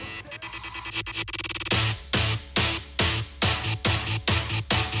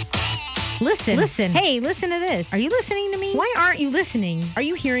Listen. Listen. Hey, listen to this. Are you listening to me? Why aren't you listening? Are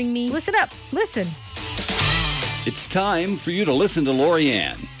you hearing me? Listen up. Listen. It's time for you to listen to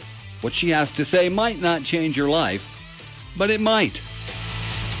Lauriane. What she has to say might not change your life, but it might.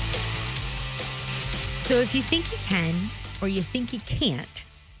 So if you think you can or you think you can't,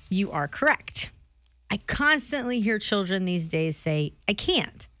 you are correct. I constantly hear children these days say, I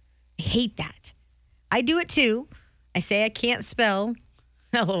can't. I hate that. I do it too. I say I can't spell,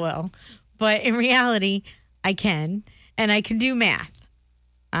 LOL. But in reality, I can, and I can do math.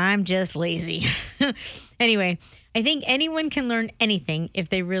 I'm just lazy. Anyway, I think anyone can learn anything if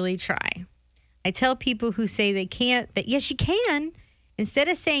they really try. I tell people who say they can't that yes, you can. Instead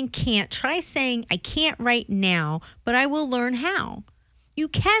of saying can't, try saying I can't right now, but I will learn how. You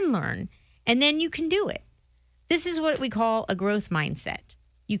can learn, and then you can do it. This is what we call a growth mindset.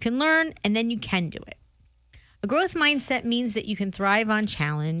 You can learn, and then you can do it. A growth mindset means that you can thrive on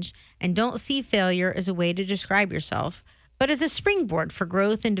challenge and don't see failure as a way to describe yourself, but as a springboard for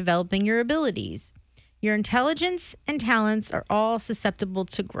growth and developing your abilities. Your intelligence and talents are all susceptible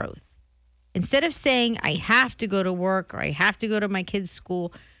to growth. Instead of saying, I have to go to work or I have to go to my kid's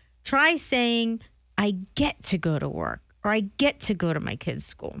school, try saying, I get to go to work or I get to go to my kid's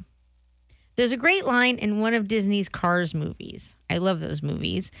school. There's a great line in one of Disney's Cars movies. I love those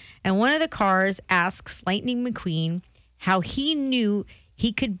movies. And one of the cars asks Lightning McQueen how he knew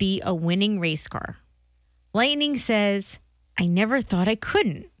he could be a winning race car. Lightning says, I never thought I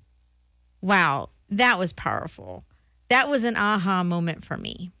couldn't. Wow, that was powerful. That was an aha moment for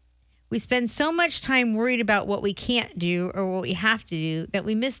me. We spend so much time worried about what we can't do or what we have to do that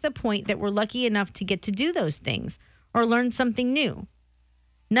we miss the point that we're lucky enough to get to do those things or learn something new.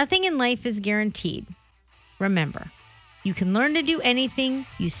 Nothing in life is guaranteed. Remember, you can learn to do anything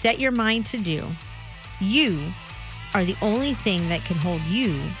you set your mind to do. You are the only thing that can hold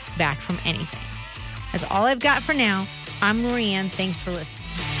you back from anything. That's all I've got for now. I'm Lauriane. Thanks for listening.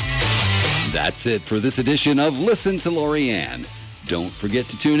 That's it for this edition of Listen to Lauriane. Don't forget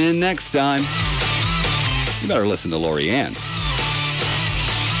to tune in next time. You better listen to Lauriane.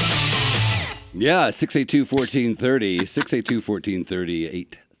 Yeah, 682-1430, 682-1430,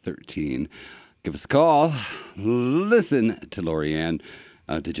 813. Give us a call. Listen to Lauriane.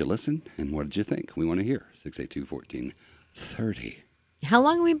 Did you listen? And what did you think? We want to hear. 682-1430. How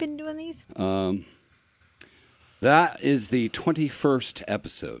long have we been doing these? That is the 21st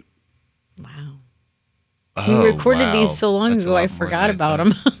episode. Wow. Oh, We recorded these so long That's a ago, lot I more forgot than about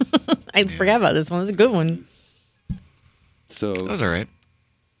them. I forgot about this one. It's a good one. So That was all right.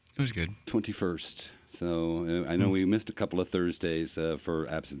 It was good. 21st. So I know we missed a couple of Thursdays for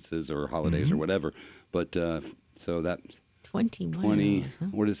absences or holidays or whatever. But so that 21. 20, of those, huh?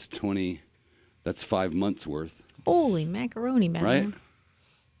 what is 20? That's 5 months worth, Holy macaroni, man. right?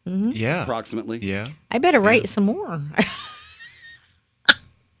 Yeah. Approximately. Yeah. I better write some more.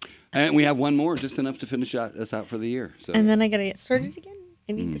 And we have one more, just enough to finish us out for the year. So, And then I got to get started again.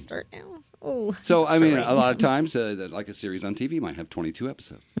 I need to start now. Oh. so I mean, Sorry. a lot of times, like a series on TV might have 22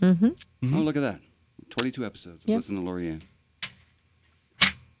 episodes. Mm-hmm. Oh, look at that. 22 episodes. Yep. Listen to Lauriane.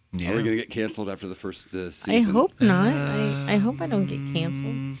 Yeah. Are we going to get canceled after the first season? I hope not. I hope I don't get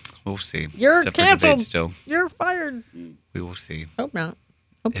canceled. We'll see. You're It's up for debate canceled. still. You're fired. We will see Hope not.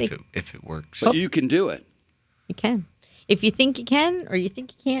 Hope if it works. But you can do it. you can. If you think you can or you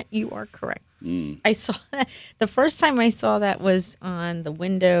think you can't, you are correct. I saw that. The first time I saw that was on the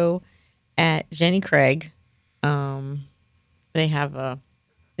window at Jenny Craig. They have a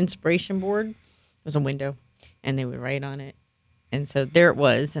inspiration board. It was a window, and they would write on it. And so there it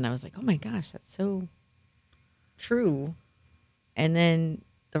was, and I was like, oh my gosh, that's so true. And then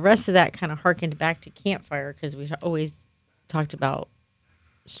the rest of that kind of harkened back to Campfire because we always talked about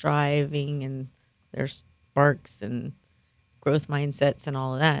striving and their sparks and growth mindsets and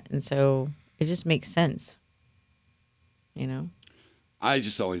all of that. And so it just makes sense, you know? I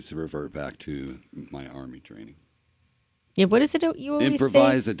just always revert back to my Army training. Yeah, what is it you always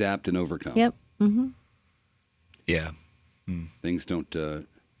Improvise, say? adapt, and overcome. Yep. Mm-hmm. Yeah. Things don't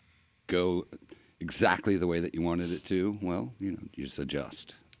go exactly the way that you wanted it to. Well, you just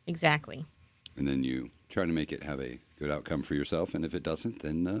adjust. Exactly. And then you try to make it have a good outcome for yourself. And if it doesn't,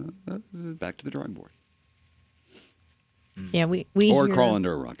 then back to the drawing board. Yeah, we Or hear- crawl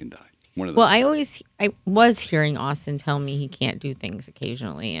under a rock and die. One of those. Well, I was hearing Austin tell me he can't do things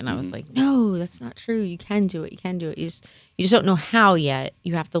occasionally, and I was like, no, that's not true. You can do it. You can do it. You just don't know how yet.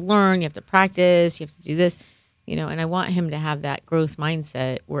 You have to learn. You have to practice. You have to do this, And I want him to have that growth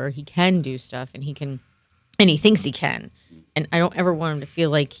mindset where he can do stuff and he thinks he can, and I don't ever want him to feel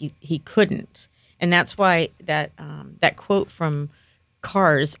like he couldn't. And that's why that quote from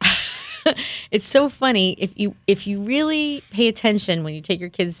Cars it's so funny if you really pay attention when you take your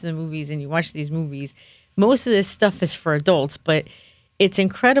kids to the movies and you watch these movies. Most of this stuff is for adults, but it's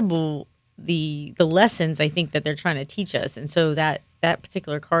incredible the lessons I think that they're trying to teach us. And so that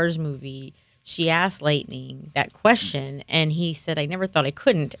particular Cars movie, she asked Lightning that question, and he said, "I never thought I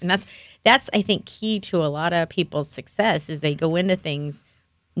couldn't." And that's I think key to a lot of people's success is they go into things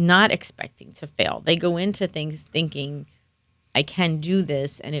not expecting to fail. They go into things thinking, I can do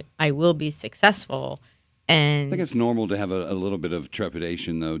this and I will be successful. And I think it's normal to have a little bit of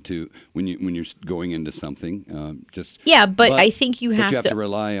trepidation, though, too, when you're going into something. But I think you have to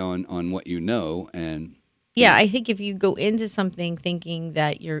rely on what you know. And yeah, I think if you go into something thinking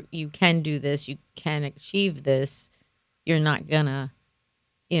that you can do this, you can achieve this, you're not gonna,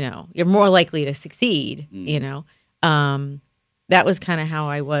 you're more likely to succeed. That was kind of how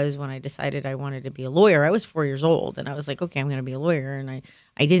I was when I decided I wanted to be a lawyer. I was 4 years old, and I was like, okay, I'm going to be a lawyer. And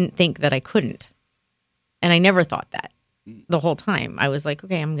I didn't think that I couldn't. And I never thought that the whole time. I was like,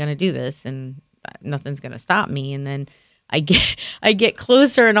 okay, I'm going to do this, and nothing's going to stop me. And then I get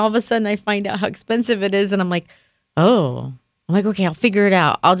closer, and all of a sudden I find out how expensive it is. And I'm like, okay, I'll figure it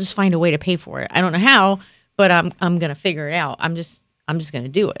out. I'll just find a way to pay for it. I don't know how, but I'm going to figure it out. I'm just going to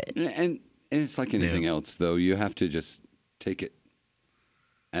do it. And it's like anything else, though. You have to just take it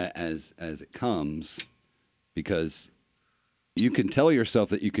as it comes, because you can tell yourself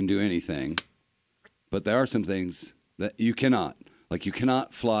that you can do anything, but there are some things that you cannot. Like you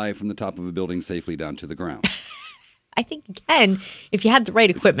cannot fly from the top of a building safely down to the ground. I think you can if you had the right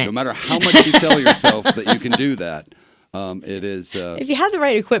equipment. No matter how much you tell yourself that you can do that, it is if you have the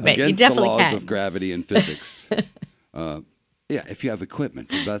right equipment, you definitely the laws can. of gravity and physics. Yeah, if you have equipment,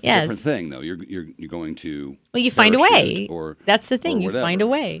 that's a different thing, though. You're going to you find a way. Or that's the thing. You whatever. find a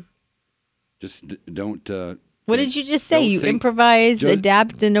way. Just don't. What did you just say? You improvise,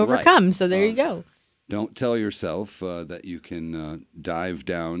 adapt, and overcome. Right. So there you go. Don't tell yourself that you can dive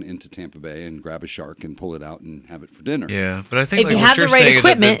down into Tampa Bay and grab a shark and pull it out and have it for dinner. Yeah, but I think If you what have you're the right saying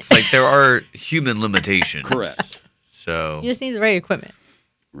equipment- is that like there are human limitations. Correct. So You just need the right equipment.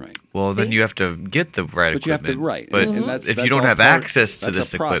 Right. well, then you have to get the right But you have equipment. to right. But And that's if you all don't have part- access to that's a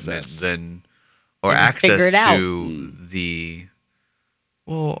this equipment, process. then or Then access figure it out. to the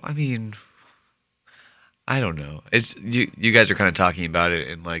well, I mean, I don't know. It's you guys are kind of talking about it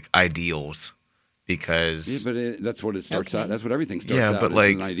in like ideals because Yeah, but that's what it starts out. That's what everything starts Yeah, out but as,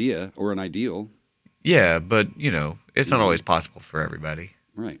 like- an idea or an ideal. yeah, but it's not always possible for everybody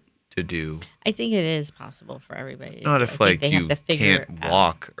Right. to do. I think it is possible for everybody. to Not do. if I think like they you have to figure can't it out.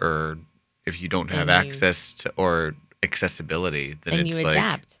 walk or if you don't have And you- access to or accessibility, then and it's you like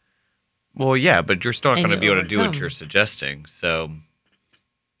adapt. well, yeah, but you're still not And going to you be able to do what overcome. you're suggesting. So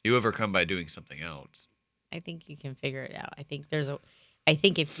you overcome by doing something else. I think you can figure it out. I think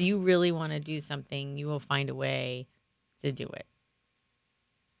if you really want to do something, you will find a way to do it.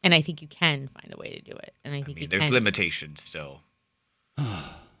 And I think you can find a way to do it. And I think you There's can. limitations still.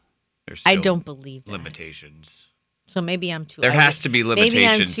 There's I still don't believe that. limitations. So maybe I'm too. There has to be maybe I'm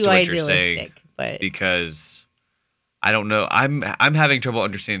limitations too to what you're saying idealistic, but because I don't know. I'm having trouble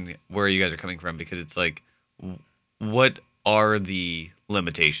understanding where you guys are coming from because it's like, what are the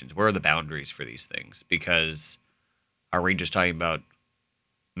limitations? Where are the boundaries for these things? Because are we just talking about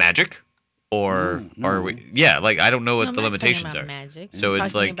magic, or No. are we? Yeah, like I don't know what I'm the not talking limitations about are. magic. So I'm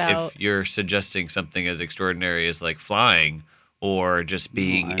it's talking like about, if you're suggesting something as extraordinary as like flying, or just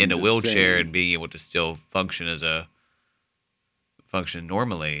being I'm in a just wheelchair saying. and being able to still function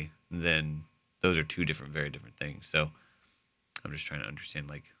normally, then those are two very different things. So I'm just trying to understand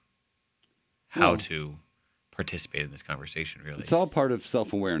like how Well, to participate in this conversation. Really, It's all part of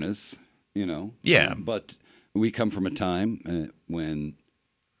self-awareness, Yeah. But we come from a time when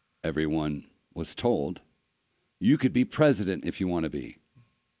everyone was told you could be president if you want to be.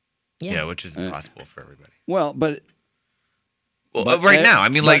 yeah, which is impossible for everybody. Well, but Right now, I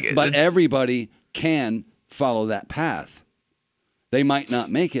mean, but it's- everybody can follow that path. They might not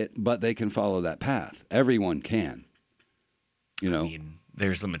make it, but they can follow that path. Everyone can. I mean,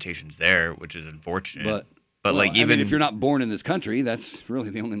 there's limitations there, which is unfortunate. But But well, like even if you're not born in this country, that's really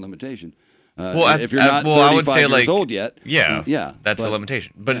the only limitation. If you're not I would 35 say years like old yet, yeah, that's a but-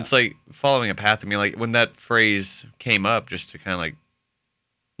 limitation. But it's like following a path. I mean, like when that phrase came up, just to kind of like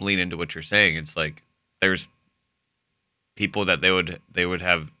lean into what you're saying, it's like there's people that they would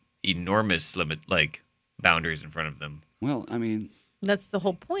have enormous boundaries in front of them. Well, I mean, that's the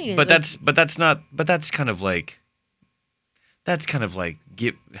whole point. Is But like, that's kind of like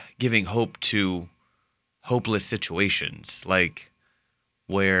giving hope to hopeless situations, like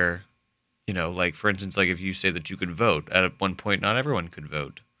where like for instance, like if you say that you could vote at one point, not everyone could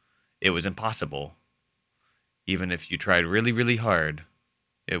vote, it was impossible. Even if you tried really, really hard,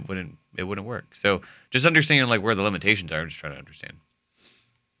 it wouldn't work. So just understanding like where the limitations are. I'm just trying to understand.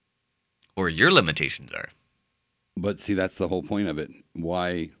 Or your limitations are. But see, that's the whole point of it.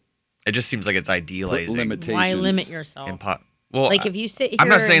 Why It just seems like it's put idealizing. limitations? Why limit yourself? Well, Like if you sit here I'm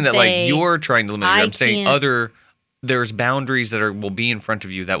not saying and that say, like you're trying to limit it. I I'm saying can't- there's boundaries that will be in front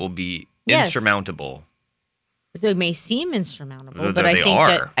of you that will be Yes. insurmountable. They may seem insurmountable, Th- but they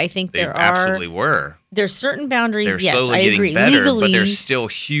I think They there absolutely are were. there's certain boundaries. They're Yes, slowly I getting agree. better, Legally, but there's still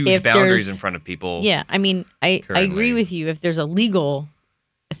huge if boundaries there's- in front of people. Yeah, I mean, I agree currently. with you. If there's a legal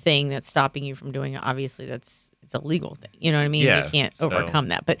thing that's stopping you from doing it, obviously it's a legal thing. You know what I mean? Yeah, You can't so- overcome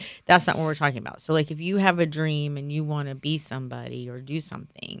that. But that's not what we're talking about. So like if you have a dream and you want to be somebody or do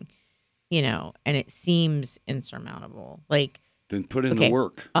something, and it seems insurmountable, like Then put in okay, the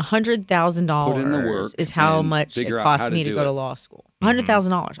work. $100,000 Put in the work is how and much it figure out how cost to me to do go to it. law school.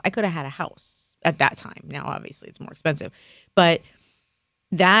 $100,000. I could have had a house at that time. Now, obviously, it's more expensive, but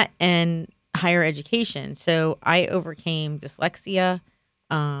that and higher education. So I overcame dyslexia.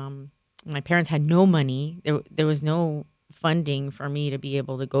 My parents had no money. There was no funding for me to be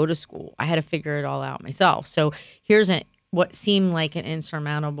able to go to school. I had to figure it all out myself. So here's what seemed like an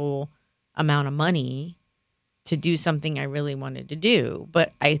insurmountable amount of money to do something I really wanted to do.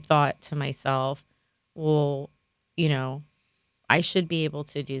 But I thought to myself, well, I should be able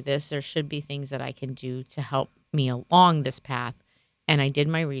to do this. There should be things that I can do to help me along this path. And I did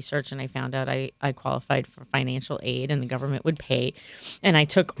my research and I found out I qualified for financial aid and the government would pay. And I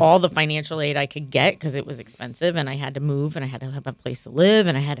took all the financial aid I could get because it was expensive and I had to move and I had to have a place to live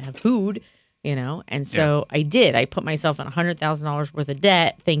and I had to have food, And so I did. I put myself in $100,000 worth of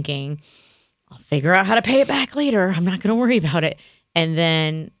debt thinking, I'll figure out how to pay it back later. I'm not going to worry about it. And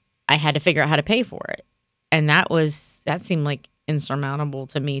then I had to figure out how to pay for it. And that seemed like insurmountable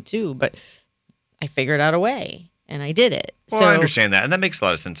to me too. But I figured out a way. And I did it. Well, so I understand that, and that makes a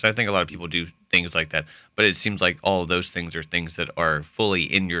lot of sense. I think a lot of people do things like that, but it seems like all of those things are things that are fully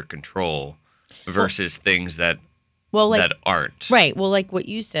in your control versus things that that aren't. Right. Well, like what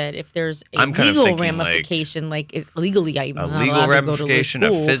you said, if there's a I'm kind of legal thinking, ramification, legally I'm a not legal allowed ramification, to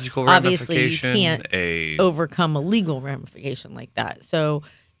go to a school, physical obviously ramification, you can't overcome a legal ramification like that. So,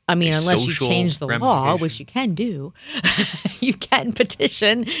 I mean, A unless you social change the law, ramification. which you can do, you can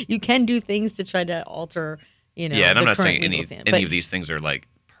petition, you can do things to try to alter, and the I'm not current saying any legal stand. any of these things are like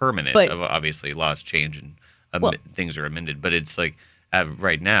permanent. but- Obviously, laws change and Well- things are amended, but it's like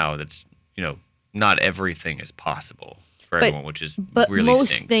right now that's not everything is possible for everyone, which is But really most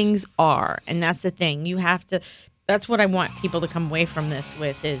stinks. things are, and that's the thing. You have to. That's what I want people to come away from this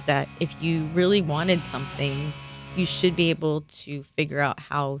with is that if you really wanted something, you should be able to figure out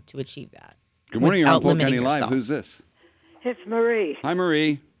how to achieve that. Good morning, you're on without Polk County limiting Live. yourself. Who's this? It's Marie. Hi,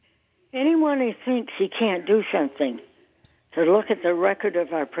 Marie. Anyone who thinks he can't do something, to look at the record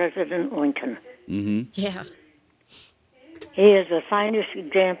of our President Lincoln. Yeah. He is the finest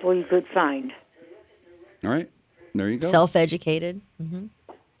example you could find. All right. There you go. Self-educated.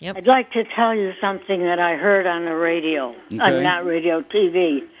 I'd like to tell you something that I heard on the radio, Okay. not radio,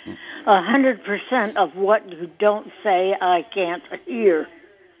 TV. 100% of what you don't say, I can't hear.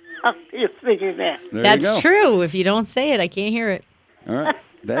 How do you figure that? There That's you go. true. If you don't say it, I can't hear it. All right.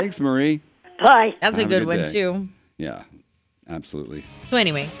 Thanks, Marie. Bye. That's a Have a good good one day. too. Yeah, absolutely. So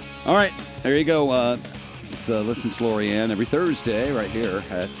anyway, All right. There you go. Let's listen to Lauriane every Thursday right here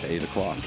at 8 o'clock.